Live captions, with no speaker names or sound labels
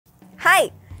Hi,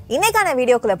 இன்னைக்கான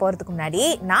வீடியோக்குள்ள போறதுக்கு முன்னாடி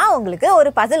நான் உங்களுக்கு ஒரு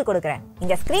பசில் கொடுக்குறேன்.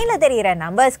 இங்க ஸ்கிரீன்ல தெரிகிற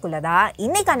நம்பர்ஸ்குள்ள தான்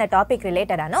இன்னைக்கான டாபிக்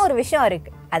ரிலேட்டடான ஒரு விஷயம்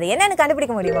இருக்கு. அது என்னன்னு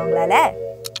கண்டுபிடிக்க முடியுமா உங்களால?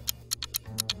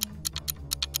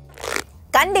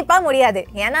 கண்டிப்பா முடியாது.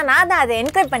 ஏன்னா நான் தான் அதை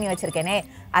என்கிரிப்ட் பண்ணி வச்சிருக்கேனே.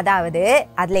 அதாவது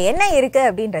அதுல என்ன இருக்கு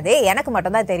அப்படின்றது எனக்கு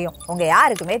மட்டும் தான் தெரியும், உங்க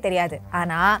யாருக்குமே தெரியாது.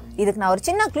 ஆனா இதுக்கு நான் ஒரு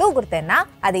சின்ன க்ளூ கொடுத்தேன்னா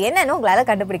அது என்னன்னு உங்களால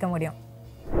கண்டுபிடிக்க முடியும்.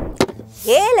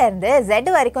 ஏல இருந்து Z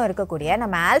வரைக்கும் இருக்கக்கூடிய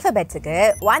நம்ம ஆல்பபெட்ஸுக்கு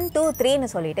 1 2 3ன்னு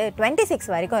சொல்லிட்டு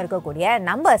 26 வரைக்கும் இருக்கக்கூடிய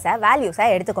நம்பர்ஸை வேல்யூஸா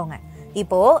எடுத்துக்கோங்க.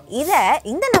 இப்போ இதை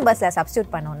இந்த நம்பர்ஸ்ல சப்ஸ்டியூட்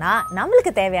பண்ணோம்னா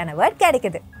நம்மளுக்கு தேவையான வேர்ட்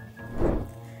கிடைக்குது.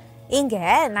 இங்க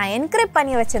நான் என்கிரிப்ட்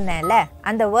பண்ணி வச்சிருந்தேன்ல,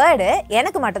 அந்த வேர்டு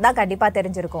எனக்கு மட்டும் தான் கண்டிப்பா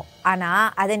தெரிஞ்சிருக்கும். ஆனா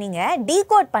அதை நீங்க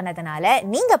டீகோட் பண்ணதுனால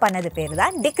நீங்க பண்ணது பேர்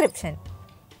தான் டிகிரிப்ஷன்.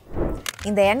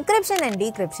 இந்த என்கிரிப்ஷன் அண்ட்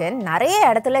டீகிரிப்ஷன் நிறைய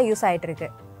இடத்துல யூஸ் ஆயிட்டு இருக்கு.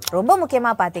 ரொம்ப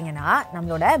முக்கியமா பாத்தீங்கன்னா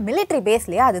நம்மளோட மிலிட்ரி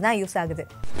பேஸ்லயே அதுதான் யூஸ் ஆகுது.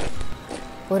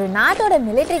 ஒரு நாட்டோட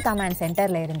மிலிட்ரி கமாண்ட்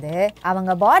சென்டர்ல இருந்து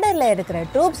அவங்க பார்டர்ல இருக்கிற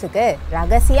ட்ரூப்ஸுக்கு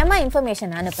ரகசியமா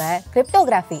இன்ஃபர்மேஷன் அனுப்ப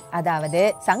கிரிப்டோகிராஃபி, அதாவது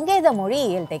சங்கேத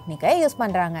மொழியியல் டெக்னிக்கை யூஸ்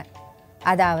பண்றாங்க.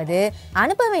 அதாவது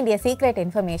அனுப்ப வேண்டிய சீக்ரெட்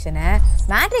இன்ஃபர்மேஷனை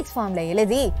மேட்ரிக்ஸ் ஃபார்ம்ல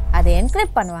எழுதி அதை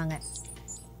என்கிரிப்ட் பண்ணுவாங்க.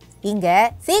 இங்க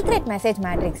சீக்ரெட் மெசேஜ்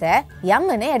மேட்ரிக்ஸை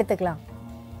எம்னு எடுத்துக்கலாம்.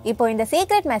 இப்போ இந்த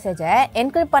சீக்ரெட் மெசேஜை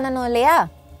என்கிரிப்ட் பண்ணணும் இல்லையா,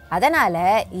 அதனால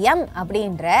எம்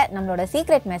அப்படின்ற நம்மளோட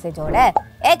சீக்ரெட் மெசேஜோட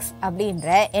எக்ஸ் அப்படின்ற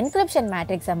என்கிரிப்ஷன்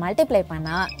மேட்ரிக்ஸை மல்டிப்ளை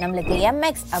பண்ணா நம்மளுக்கு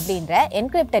எம்எக்ஸ் அப்படின்ற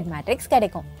என்கிரிப்டட் மேட்ரிக்ஸ்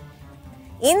கிடைக்கும்.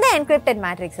 இந்த என்கிரிப்டட்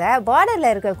மேட்ரிக்ஸை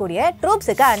பார்டர்ல இருக்கக்கூடிய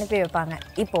ட்ரூப்ஸுக்கு அனுப்பி வைப்பாங்க.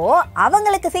 இப்போ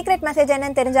அவங்களுக்கு சீக்ரெட் மெசேஜ்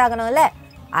என்னன்னு தெரிஞ்சாகணும்ல,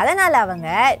 அதனால அவங்க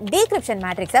டீகிரிப்ஷன்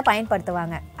மேட்ரிக்ஸை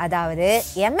பயன்படுத்துவாங்க. அதாவது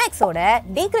எம்எக்ஸோட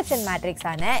டீகிரிப்ஷன்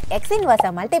மேட்ரிக்ஸான எக்ஸ்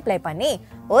இன்வர்ஸை மல்டிப்ளை பண்ணி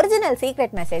ஒரிஜினல்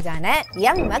சீக்ரெட் மெசேஜான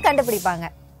எம் கண்டுபிடிப்பாங்க.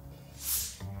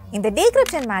 இந்த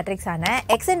டீகிரிப்ஷன் மேட்ரிக்ஸான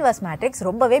எக்ஸ் இன்வர்ஸ் மேட்ரிக்ஸ்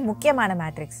ரொம்பவே முக்கியமான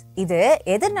மேட்ரிக்ஸ். இது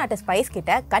எதிர்நாட்டு ஸ்பைஸ்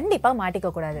கிட்ட கண்டிப்பா மாட்டிக்க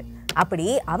கூடாது. அப்படி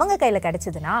அவங்க கையில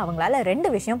கிடைச்சதுன்னா அவங்களால ரெண்டு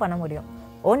விஷயம் பண்ண முடியும்.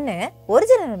 ஒன்னு,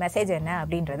 ஒரிஜினல் மெசேஜ் என்ன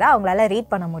அப்படின்றத அவங்களால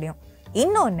ரீட் பண்ண முடியும்.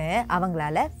 இன்னொன்னு,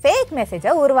 அவங்களால ஃபேக்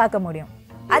மெசேஜை உருவாக்க முடியும்.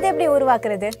 அது எப்படி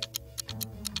உருவாக்குறது?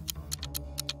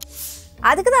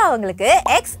 அதுக்குதான் அவங்களுக்கு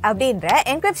எக்ஸ் அப்படின்ற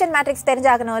என்கிரிப்ஷன் மேட்ரிக்ஸ்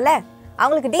தெரிஞ்சாகணும்ல.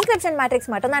 அவங்களுக்கு டீகிரிப்ஷன்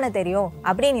மேட்ரிக்ஸ் மட்டும் தானே தெரியும்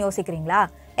அப்படின்னு யோசிக்கிறீங்களா?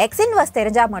 எக்ஸ் இன்வர்ஸ்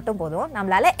தெரிஞ்சா மட்டும் போதும்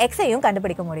நம்மளால எக்ஸையும்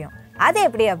கண்டுபிடிக்க முடியும். அது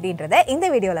எப்படி அப்படின்றத இந்த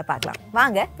வீடியோல பார்க்கலாம்.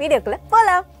 வாங்க வீடியோக்குள்ள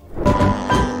போலாம்.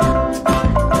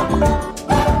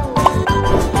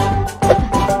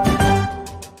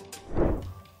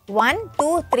 1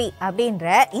 2 3 அப்படின்ற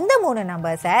இந்த மூணு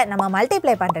நம்பர்ஸை நம்ம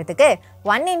மல்டிப்ளை பண்றதுக்கு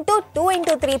 1 into 2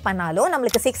 into 3 பண்ணாலும்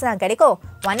நம்மளுக்கு 6 தான் கிடைக்கும்.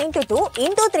 1 into 2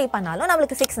 into 3 பண்ணாலும்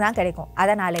நம்மளுக்கு 6 தான் கிடைக்கும்.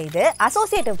 அதனால இது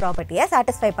அசோசியேட்டிவ் ப்ராப்பர்ட்டியை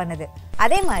சாட்டிஸ்ஃபை பண்ணுது.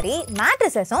 அதே மாதிரி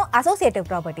மேட்ரிசஸும் அசோசியேட்டிவ்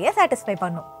ப்ராப்பர்ட்டியை சாட்டிஸ்ஃபை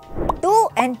பண்ணும். 2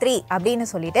 and 3 அப்படின்னு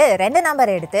சொல்லிட்டு ரெண்டு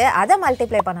நம்பர் எடுத்து அதை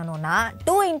மல்டிப்ளை பண்ணணும்னா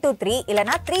 2 into 3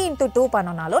 இல்லைனா 3 into 2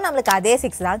 பண்ணோம்னாலும் நம்மளுக்கு அதே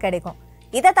 6 தான் கிடைக்கும்.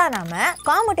 இதை தான் நாம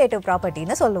காமுடேட்டிவ்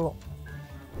ப்ராப்பர்ட்டின்னு சொல்லுவோம்.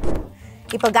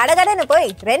 இப்போ கடகடன்னு போய்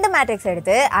ரெண்டு மேட்ரிக்ஸ்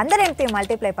எடுத்து அந்த ரெண்டையும்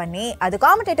மல்டிப்ளை பண்ணி அது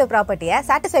காமுடேட்டிவ் ப்ராப்பர்ட்டியை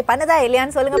சாட்டிஸ்ஃபை பண்ணுதா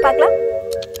இல்லையான்னு சொல்லுங்க பார்க்கலாம்.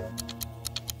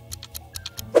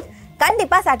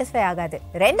 கண்டிப்பா சாட்டிஸ்ஃபை ஆகாது.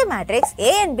 ரெண்டு matrix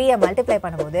A and B multiply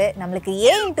பண்ணும்போது நம்மளுக்கு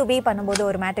A into B பண்ணும்போது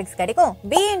ஒரு மேட்ரிக்ஸ் கிடைக்கும்,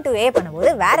 B into A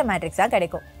பண்ணும்போது வேற மேட்ரிக்ஸ் தான்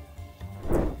கிடைக்கும்.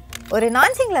 ஒரு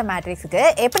நான் சிங்குலர் மேட்ரிக்ஸுக்கு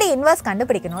எப்படி இன்வர்ஸ்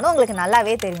கண்டுபிடிக்கணும்னு உங்களுக்கு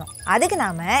நல்லாவே தெரியும். அதுக்கு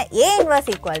நாம A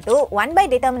inverse equal to 1 by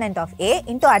determinant of A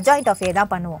into adjoint of A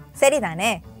தான் பண்ணுவோம்,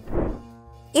 சரிதானே?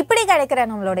 இப்படி கிடைக்கிற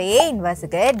நம்மளோட A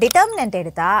இன்வர்ஸுக்கு டிட்டர்மினன்ட்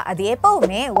எடுத்தா அது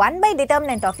எப்பவுமே 1 by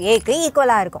determinant of Aக்கு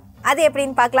ஈக்குவலா இருக்கும். அது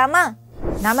எப்படின்னு பார்க்கலாமா?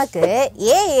 நமக்கு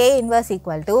A inverse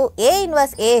equal to A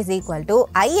inverse A is equal to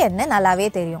Iன்னு நல்லாவே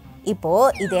தெரியும். இப்போ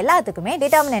இது எல்லாத்துக்குமே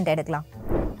டிட்டர்மினன்ட் எடுக்கலாம்.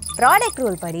 ப்ராடக்ட்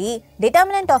ரூல் படி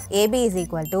determinant of AB is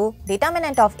equal to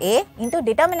determinant of A into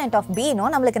determinant of Bனோ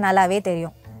நம்மளுக்கு நல்லாவே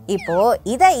தெரியும். இப்போ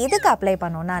இதை இதுக்கு அப்ளை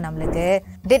பண்ணோம்னா நம்மளுக்கு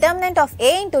determinant of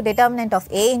A into determinant of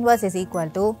A inverse is equal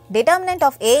to determinant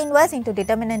of A inverse into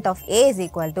determinant of A is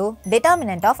equal to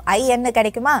determinant of IN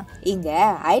கிடைக்குமா? இங்க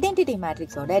ஐடென்டிட்டி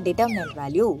மேட்ரிக்ஸோட டிட்டர்மினன்ட்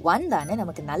வேல்யூ 1 தானே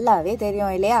நமக்கு நல்லாவே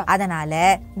தெரியும் இல்லையா? அதனால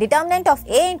determinant of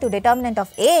A into determinant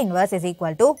of A inverse is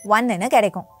equal to 1ன்னு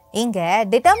கிடைக்கும். இங்க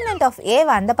டிட்டர்மினன்ட் ஆஃப் A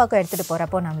அந்த பக்கம் எடுத்துட்டு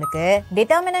போறப்போ நம்மளுக்கு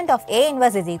determinant of A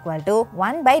inverse is equal to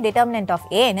 1 by determinant of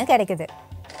Aன்னு கிடைக்குது.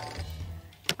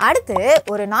 அடுத்து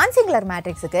ஒரு நான் சிங்குலர்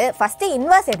மேட்ரிக்ஸுக்கு ஃபர்ஸ்ட்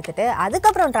இன்வர்ஸ் எடுத்துட்டு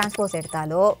அதுக்கப்புறம் டிரான்ஸ்போஸ்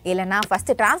எடுத்தாலோ இல்லைனா ஃபர்ஸ்ட்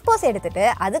டிரான்ஸ்போஸ் எடுத்துட்டு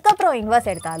அதுக்கப்புறம் இன்வர்ஸ்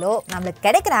எடுத்தாலோ நம்மளுக்கு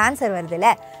கிடைக்கிற ஆன்சர் வருதுல்ல,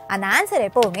 அந்த ஆன்சர்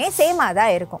எப்பவுமே சேமா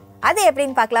தான் இருக்கும். அது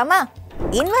எப்படின்னு பார்க்கலாமா?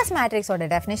 இன்வர்ஸ் மேட்ரிக்ஸோட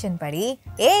டெஃபினிஷன் படி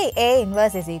A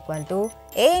inverse is equal to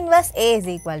A inverse A is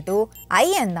equal to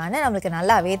IN தானே நம்மளுக்கு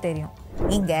நல்லாவே தெரியும்.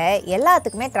 இங்க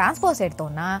எல்லாத்துக்குமே டிரான்ஸ்போஸ்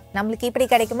எடுத்தோம்னா நம்மளுக்கு இப்படி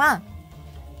கிடைக்குமா?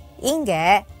 இங்க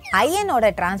ஐஎனோட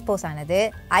டிரான்ஸ்போஸ் ஆனது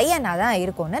ஐஎன்னா தான்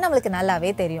இருக்கும்னு நம்மளுக்கு நல்லாவே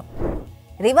தெரியும்.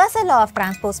 ரிவர்சல் law of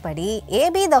transpose படி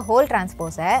AB the whole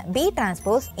transpose B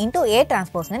transpose into A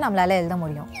transpose நம்மளால எழுத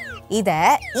முடியும். இதை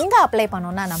இங்க அப்ளை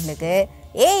பண்ணோம்னா நம்மளுக்கு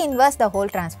A inverse the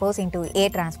whole transpose into A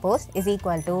transpose is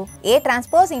equal to A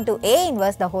transpose into A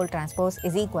inverse the whole transpose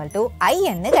is equal to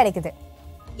IN கிடைக்குது.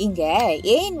 இங்க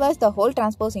A inverse the whole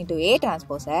transpose into A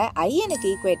transpose INக்கு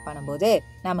equate பண்ணும்போது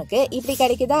நமக்கு இப்படி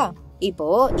கிடைக்குதா? இப்போ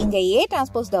இங்க A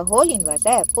transpose the whole inverse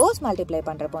post multiply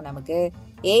பண்றப்போ நமக்கு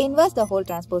A inverse the whole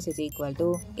transpose is equal to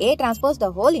A transpose the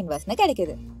whole inverse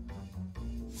கிடைக்குது.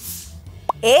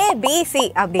 A, B, C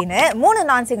அப்படின்னு 3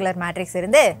 நான் சிங்குலர் மேட்ரிக்ஸ்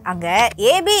இருந்து அங்க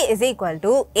AB is equal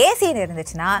to AC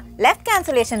இருந்துச்சுன்னா லெஃப்ட்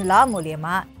கேன்சலேஷன் லா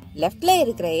மூலமா லெஃப்ட்ல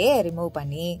இருக்கிற A ரிமூவ்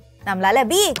பண்ணி நம்மளால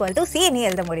B equal to C ன்னு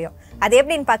எழுத முடியும். அது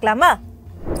எப்படின்னு பார்க்கலாமா?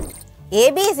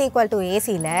 AB is equal to AC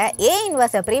ல A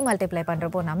inverse ப்ரீ மல்டிப்ளை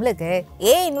பண்றப்போ நம்மளுக்கு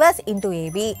A inverse into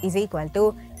AB is equal to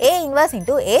A inverse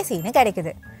into AC ன்னு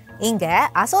கிடைக்குது. இங்க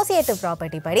அசோசியேட்டிவ்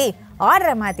ப்ராப்பர்ட்டி படி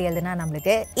ஆர்டரை மாத்தி எழுதுனா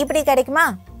நம்மளுக்கு இப்படி கிடைக்குமா?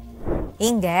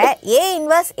 இங்க A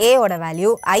inverse A ஓட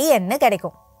வேல்யூ IN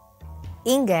கிடைக்கும்.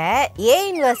 இங்க A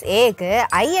inverse A க்கு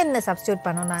IN சப்ஸ்டிட்யூட்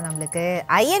பண்ணோம்னா நம்மளுக்கு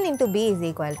IN into B is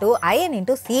equal to IN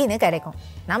into C ன்னு கிடைக்கும்.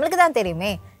 நம்மளுக்கு தான்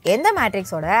தெரியுமே எந்த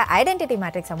மேட்ரிக்ஸோட ஐடென்டிட்டி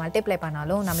மேட்ரிக்ஸை மல்டிப்ளை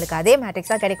பண்ணாலும் நம்மளுக்கு அதே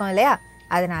மேட்ரிக்ஸா கிடைக்கும் இல்லையா?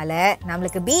 அதனால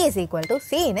நம்மளுக்கு B is equal to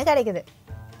C ன்னு கிடைக்குது.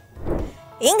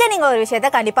 இங்க நீங்க ஒரு விஷயத்தை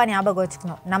கண்டிப்பா ஞாபகம்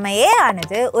வச்சுக்கணும். நம்ம A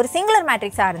ஆனது ஒரு சிங்குலர்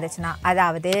மேட்ரிக்ஸா இருந்துச்சுன்னா,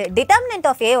 அதாவது டிட்டர்மினன்ட்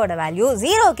ஆஃப் A ஓட வேல்யூ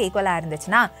 0க்கு ஈக்குவலா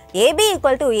இருந்துச்சுன்னா AB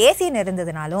equal to AC ன்னு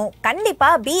இருந்ததுனாலும் கண்டிப்பா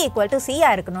B equal to C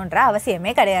ஆ இருக்கணும்ன்ற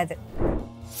அவசியமே கிடையாது.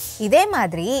 இதே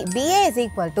மாதிரி BA is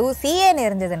equal to CA ன்னு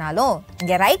இருந்ததுனாலும்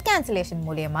இங்க ரைட் கேன்சலேஷன்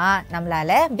மூலமா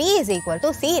நம்மளால B is equal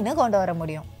to C ன்னு கொண்டு வர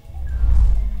முடியும்.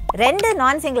 ரெண்டு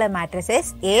நான் singular matrices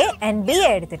A and B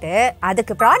எடுத்துட்டு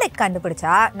அதுக்கு ப்ராடக்ட்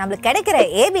கண்டுபிடிச்சா நம்மளுக்கு கிடைக்கிற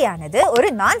AB ஆனது ஒரு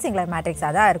நான் சிங்குலர் மேட்ரிக்ஸா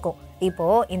தான் இருக்கும். இப்போ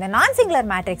இந்த நான் சிங்குலர்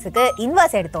மேட்ரிக்ஸுக்கு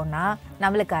இன்வர்ஸ் எடுத்தோம்னா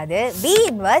நம்மளுக்கு அது B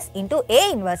இன்வர்ஸ் into A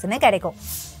இன்வர்ஸ்னு கிடைக்கும்.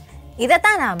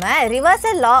 இதைத்தான் நாம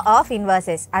ரிவர்சல் லா ஆஃப்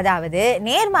இன்வர்சஸ், அதாவது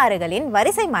நேர்மாறுகளின்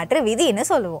வரிசை மாற்று விதின்னு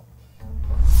சொல்லுவோம்.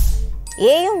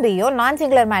 ஏயும் பியும் நான்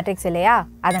சிங்குலர் மேட்ரிக்ஸ் இல்லையா?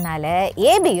 அதனால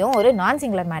ஏபியும் ஒரு நான்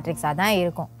சிங்குலர் மேட்ரிக்ஸா தான்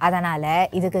இருக்கும். அதனால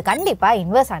இதுக்கு கண்டிப்பா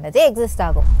இன்வர்ஸ் ஆனது எக்ஸிஸ்ட்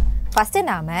ஆகும். ஃபர்ஸ்ட்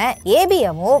நாம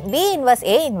ஏபியவும் பி இன்வர்ஸ்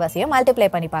ஏ இன்வர்ஸையும் மல்டிப்ளை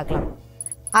பண்ணி பார்க்கலாம்.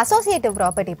 அசோசியேட்டிவ்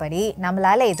ப்ராப்பர்ட்டி படி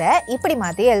நம்மளால இதை இப்படி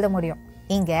மாத்தி எழுத முடியும்.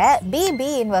 இங்க பி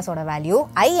இன்வர்ஸோட வேல்யூ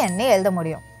IN எழுத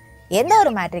முடியும். எந்த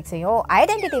ஒரு மேட்ரிக்ஸையும்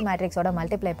ஐடென்டிட்டி மேட்ரிக்ஸோட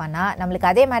மல்டிப்ளை பண்ணா நம்மளுக்கு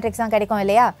அதே மேட்ரிக்ஸ் தான் கிடைக்கும்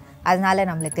இல்லையா? அதனால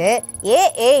நம்மளுக்கு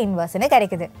ஏ இன்வர்ஸ்னு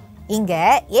கிடைக்குது. இங்க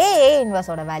ஏ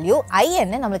இன்வர்ஸோட வேல்யூ IN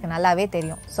நம்மளுக்கு நல்லாவே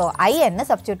தெரியும். ஸோ IN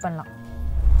சப்ஸ்டிட்யூட் பண்ணலாம்.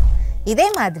 இதே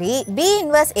மாதிரி B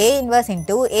inverse A inverse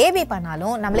into AB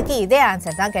பண்ணாலும் நம்மளுக்கு இதே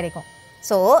ஆன்சர் தான் கிடைக்கும்.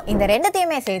 ஸோ இந்த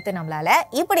ரெண்டுத்தையுமே சேர்த்து நம்மளால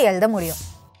இப்படி எழுத முடியும்.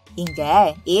 இங்க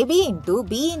AB into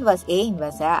B inverse A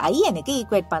இன்வர்ஸை INக்கு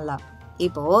equate பண்ணலாம்.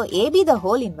 இப்போ AB த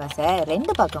ஹோல் இன்வர்ஸை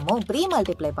ரெண்டு பக்கமும் ப்ரீ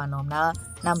மல்டிப்ளை பண்ணோம்னா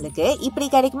நம்மளுக்கு இப்படி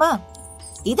கிடைக்குமா?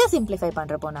 இதை சிம்பிளிஃபை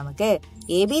பண்றப்போ நமக்கு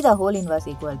AB the whole inverse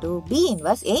equal to B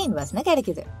inverse A inverse னு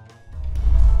கிடைக்குது.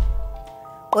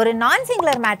 ஒரு நான்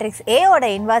சிங்குலர் மேட்ரிக்ஸ் A ஓட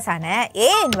இன்வர்ஸ் ஆன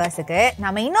A இன்வர்ஸுக்கு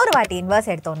நம்ம இன்னொரு வாட்டி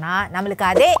இன்வர்ஸ் எடுத்தோம்னா நம்மளுக்கு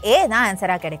அதே A தான்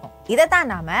ஆன்சரா கிடைக்கும்.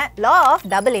 இதைத்தான் நாம லா ஆஃப்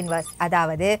டபுள் இன்வர்ஸ்,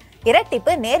 அதாவது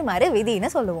இரட்டிப்பு நேர்மாறு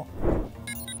விதின்னு சொல்லுவோம்.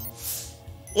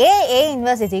 A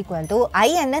inverse is equal to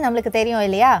IN நம்மளுக்கு தெரியும்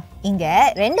இல்லையா? இங்க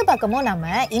ரெண்டு பக்கமும்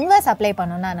நம்ம இன்வர்ஸ் அப்ளை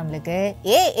பண்ணோம்னா நம்மளுக்கு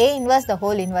A inverse the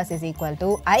whole inverse is equal to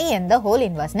IN the whole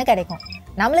inverse னு கிடைக்கும்.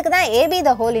 நம்மளுக்கு தான் AB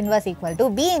the whole inverse equal to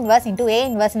B inverse into A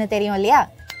inverse னு தெரியும் இல்லையா?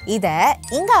 இதை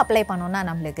இங்க அப்ளை பண்ணோம்னா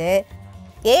நம்மளுக்கு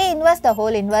A inverse the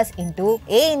whole inverse into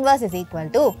A inverse is equal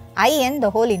to IN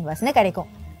the whole inverse னு கிடைக்கும்.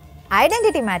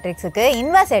 ஐடென்டிட்டி மேட்ரிக்ஸுக்கு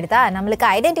இன்வர்ஸ் எடுத்தா நம்மளுக்கு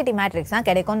ஐடென்டிட்டி மேட்ரிக்ஸ் தான்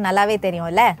கிடைக்கும்னு நல்லாவே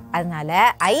தெரியும்ல? அதனால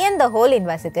IN the whole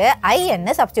inverseக்கு IN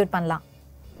substitute பண்ணலாம்.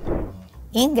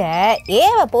 இங்க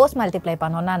ஏவை போஸ்ட் மல்டிப்ளை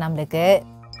பண்ணோம்னா நம்மளுக்கு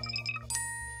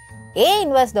A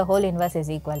inverse the whole inverse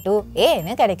is equal to A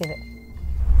ன்னு கிடைக்குது.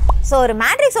 ஸோ ஒரு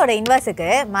மேட்ரிக்ஸோட இன்வர்ஸுக்கு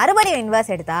மறுபடியும் இன்வர்ஸ்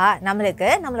எடுத்தா நம்மளுக்கு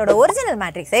நம்மளோட ஒரிஜினல்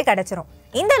மேட்ரிக்ஸே கிடைச்சிரும்.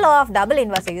 இந்த லா ஆஃப் டபுள்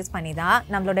இன்வர்ஸை யூஸ் பண்ணி தான்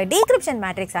நம்மளோட டீக்ரிப்ஷன்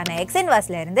மேட்ரிக்ஸான X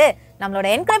இன்வர்ஸ்ல இருந்து நம்மளோட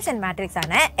என்கிரிப்ஷன்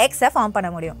மேட்ரிக்ஸான Xஐ ஃபார்ம் பண்ண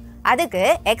முடியும். அதுக்கு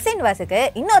X இன்வர்ஸுக்கு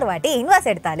இன்னொரு வாட்டி இன்வர்ஸ்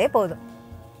எடுத்தாலே போதும்.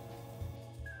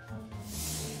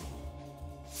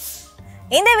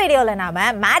 இந்த வீடியோல நாம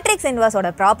matrix இன்வர்ஸோட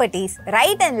properties,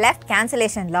 right and left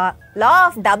cancellation law, law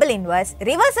of double inverse,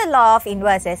 reversal law of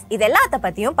inverses இது எல்லாத்த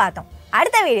பத்தியும் பார்த்தோம்.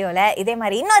 அடுத்த வீடியோல இதே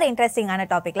மாதிரி இன்னொரு இன்ட்ரெஸ்டிங்கான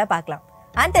டாபிக்ல பார்க்கலாம்.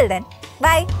 Until then,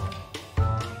 bye.